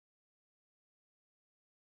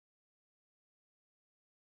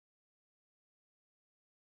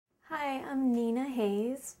Hi, I'm Nina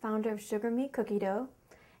Hayes, founder of Sugar Me Cookie Dough,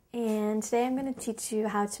 and today I'm going to teach you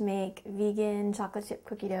how to make vegan chocolate chip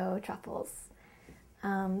cookie dough truffles.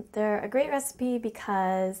 They're a great recipe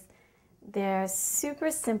because they're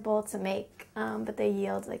super simple to make, but they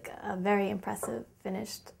yield like a very impressive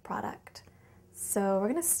finished product. So we're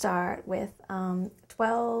going to start with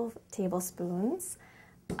 12 tablespoons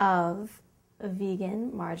of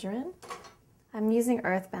vegan margarine. I'm using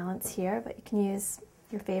Earth Balance here, but you can use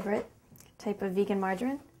your favorite type of vegan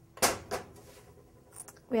margarine.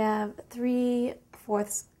 We have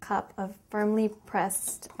 3/4 cup of firmly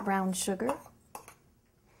pressed brown sugar.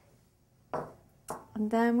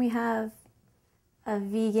 And then we have a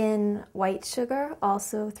vegan white sugar,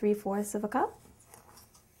 also 3/4 of a cup.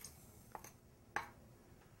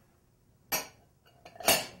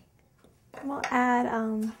 And we'll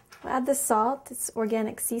add the salt. It's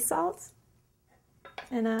organic sea salt.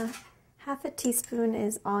 And half a teaspoon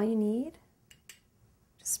is all you need.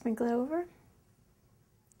 Just sprinkle it over.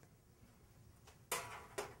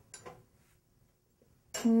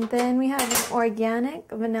 And then we have an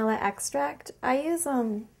organic vanilla extract. I use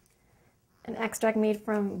an extract made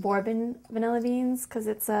from bourbon vanilla beans because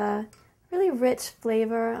it's a really rich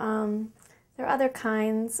flavor. There are other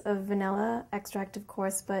kinds of vanilla extract, of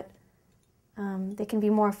course, but they can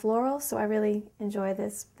be more floral, so I really enjoy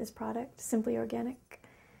this product, Simply Organic.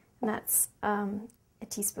 And that's a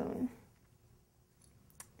teaspoon.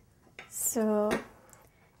 So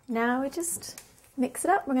now we just mix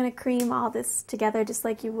it up. We're going to cream all this together just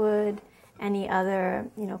like you would any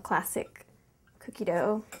other, classic cookie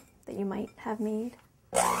dough that you might have made.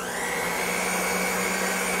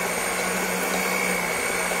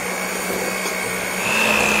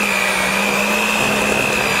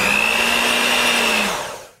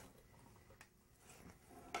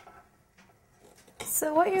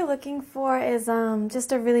 So what you're looking for is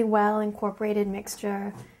just a really well incorporated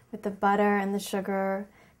mixture with the butter and the sugar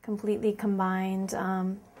completely combined.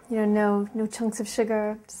 No chunks of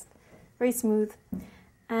sugar, just very smooth.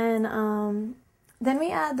 And then we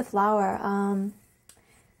add the flour.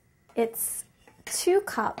 It's 2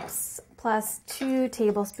 cups plus 2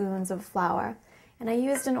 tablespoons of flour. And I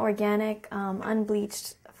used an organic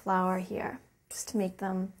unbleached flour here just to make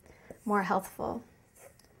them more healthful.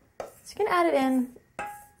 So you can add it in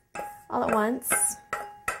all at once.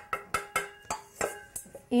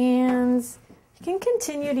 And you can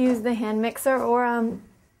continue to use the hand mixer or,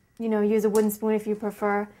 use a wooden spoon if you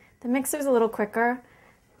prefer. The mixer's a little quicker,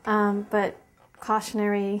 but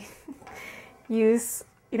cautionary use.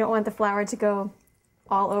 You don't want the flour to go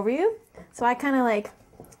all over you. So I kind of like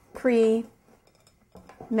pre-mash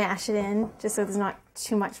it in just so there's not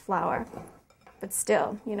too much flour. But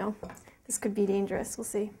still, this could be dangerous. We'll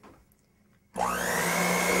see.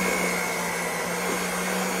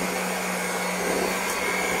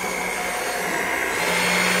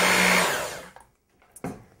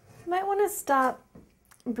 Stop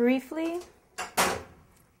briefly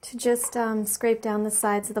to just scrape down the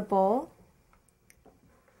sides of the bowl,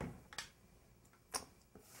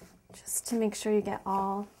 just to make sure you get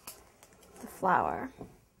all the flour.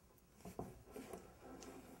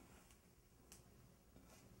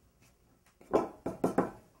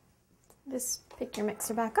 Just pick your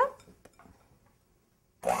mixer back up.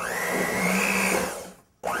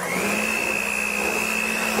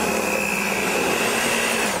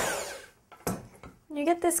 You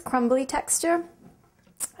get this crumbly texture.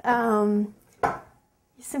 You're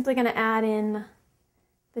simply going to add in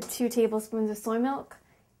the 2 tablespoons of soy milk,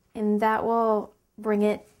 and that will bring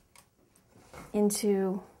it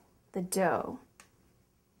into the dough.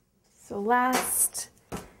 So last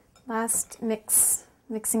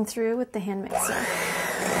mixing through with the hand mixer.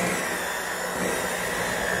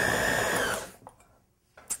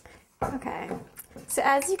 Okay, so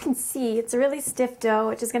as you can see, it's a really stiff dough,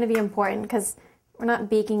 which is going to be important because we're not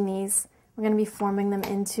baking these. We're going to be forming them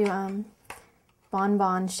into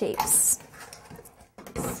bonbon shapes.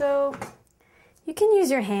 So you can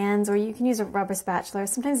use your hands or you can use a rubber spatula.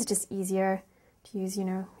 Sometimes it's just easier to use,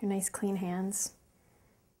 your nice clean hands.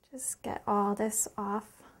 Just get all this off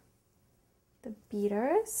the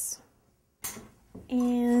beaters.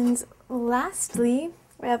 And lastly,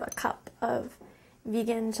 we have a cup of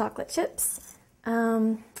vegan chocolate chips.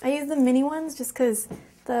 I use the mini ones just because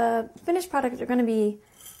the finished product are going to be,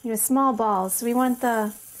 small balls. So we want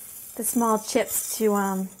the small chips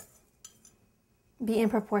to be in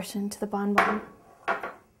proportion to the bonbon.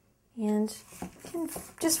 And you can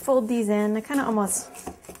just fold these in. I kind of almost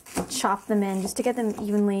chop them in just to get them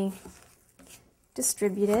evenly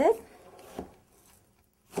distributed.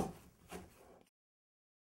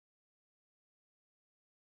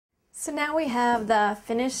 So now we have the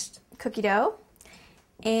finished cookie dough,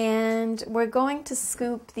 and we're going to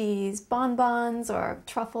scoop these bonbons or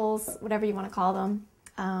truffles, whatever you want to call them,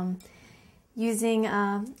 using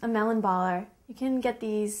a melon baller. You can get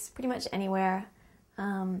these pretty much anywhere.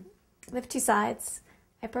 They have two sides.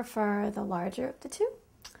 I prefer the larger of the two.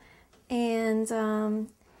 And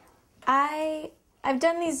I've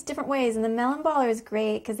done these different ways, and the melon baller is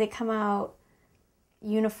great because they come out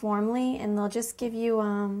uniformly, and they'll just give you,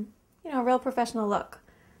 a real professional look.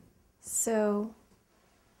 So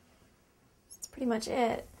that's pretty much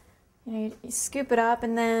it. You scoop it up,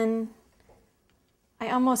 and then I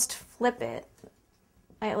almost flip it.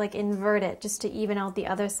 I like invert it just to even out the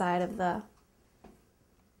other side of the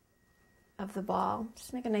ball.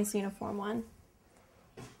 Just make a nice uniform one.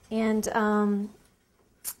 And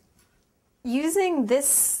using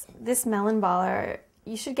this melon baller,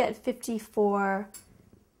 you should get 54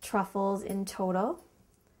 truffles in total.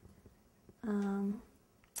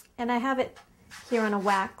 And I have it here on a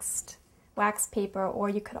wax paper, or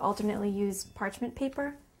you could alternately use parchment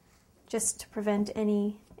paper just to prevent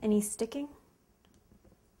any sticking.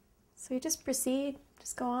 So you just proceed,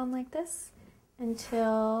 just go on like this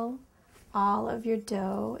until all of your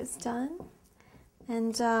dough is done.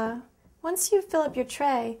 And once you fill up your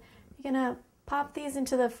tray, you're gonna pop these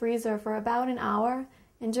into the freezer for about an hour,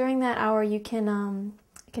 and during that hour you can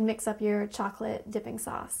mix up your chocolate dipping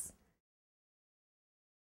sauce.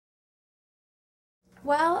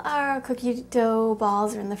 While our cookie dough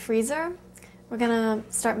balls are in the freezer, we're gonna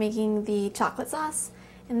start making the chocolate sauce.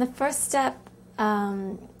 And the first step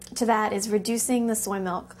to that is reducing the soy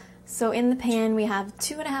milk. So in the pan we have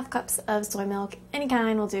 2.5 cups of soy milk, any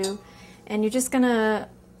kind will do. And you're just gonna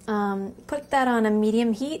put that on a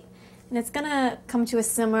medium heat, and it's gonna come to a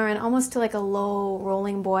simmer and almost to like a low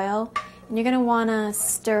rolling boil. And you're gonna wanna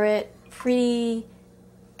stir it pretty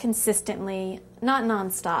consistently, not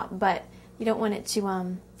nonstop, but you don't want it to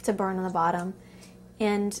burn on the bottom.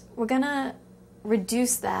 And we're gonna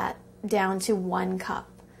reduce that down to 1 cup.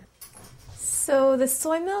 So the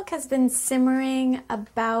soy milk has been simmering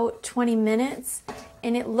about 20 minutes,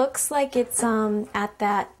 and it looks like it's at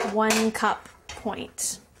that 1 cup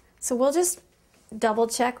point. So we'll just double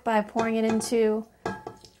check by pouring it into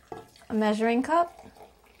a measuring cup.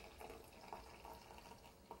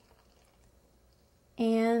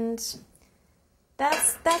 And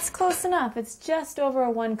that's close enough. It's just over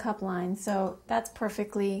a 1 cup line, so that's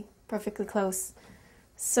perfectly close.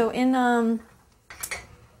 So in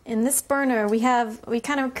this burner we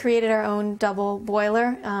kind of created our own double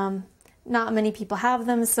boiler. Not many people have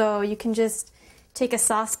them, so you can just take a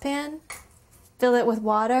saucepan, fill it with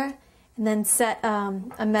water, and then set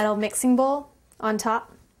a metal mixing bowl on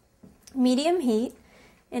top, medium heat.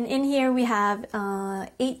 And in here we have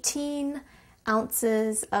 18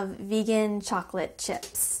 ounces of vegan chocolate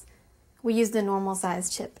chips. We use the normal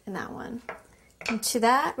size chip in that one. And to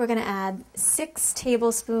that we're going to add 6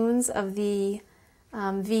 tablespoons of the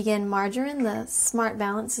vegan margarine. The Smart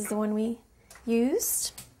Balance is the one we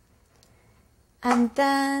used. And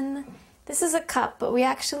then this is a cup, but we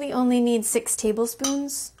actually only need 6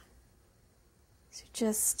 tablespoons. So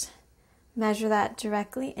just measure that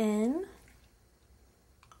directly in.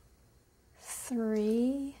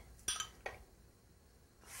 3,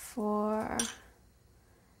 4,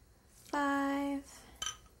 5,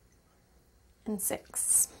 and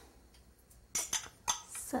 6.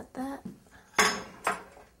 Set that.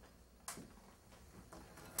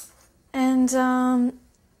 And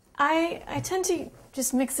I tend to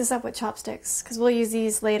just mix this up with chopsticks because we'll use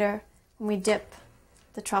these later when we dip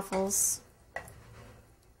the truffles.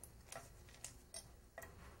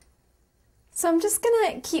 So I'm just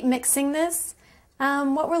gonna keep mixing this.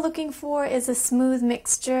 What we're looking for is a smooth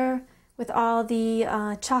mixture with all the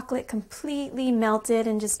chocolate completely melted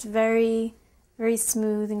and just very, very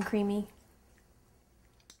smooth and creamy.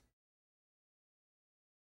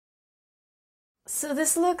 So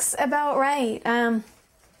this looks about right.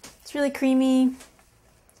 It's really creamy.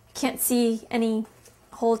 Can't see any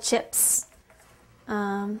whole chips.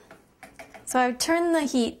 So I've turned the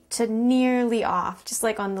heat to nearly off, just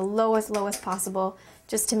like on the lowest possible,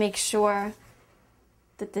 just to make sure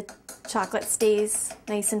that the chocolate stays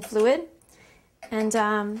nice and fluid. And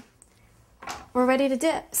we're ready to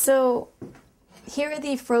dip. So here are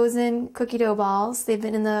the frozen cookie dough balls. They've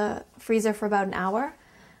been in the freezer for about an hour.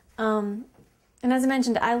 And as I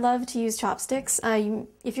mentioned, I love to use chopsticks.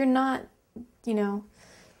 If you're not,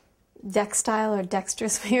 dextile or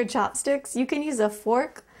dexterous with your chopsticks, you can use a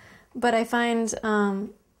fork. But I find, if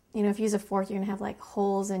you use a fork, you're going to have like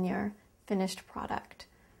holes in your finished product.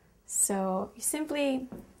 So you simply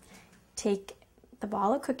take the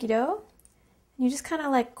ball of cookie dough. You just kind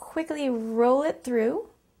of like quickly roll it through.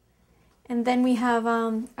 And then we have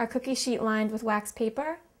our cookie sheet lined with wax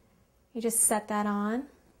paper. You just set that on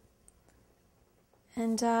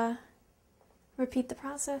and repeat the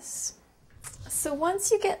process. So once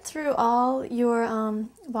you get through all your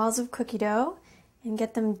balls of cookie dough and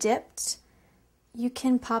get them dipped, you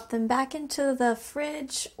can pop them back into the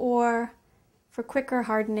fridge or, for quicker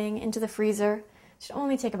hardening, into the freezer. It should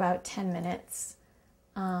only take about 10 minutes.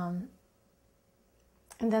 And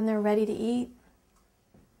then they're ready to eat.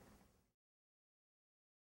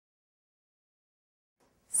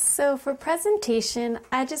 So for presentation,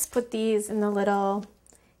 I just put these in the little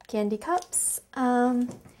candy cups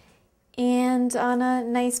and on a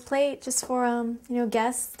nice plate just for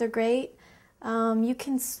guests. They're great. You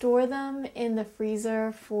can store them in the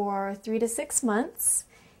freezer for 3 to 6 months,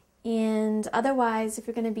 and otherwise, if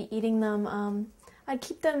you're going to be eating them, I'd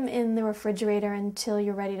keep them in the refrigerator until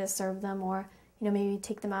you're ready to serve them, or maybe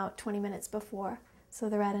take them out 20 minutes before so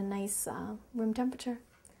they're at a nice room temperature.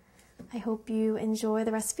 I hope you enjoy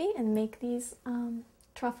the recipe and make these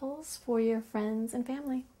truffles for your friends and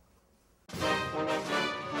family.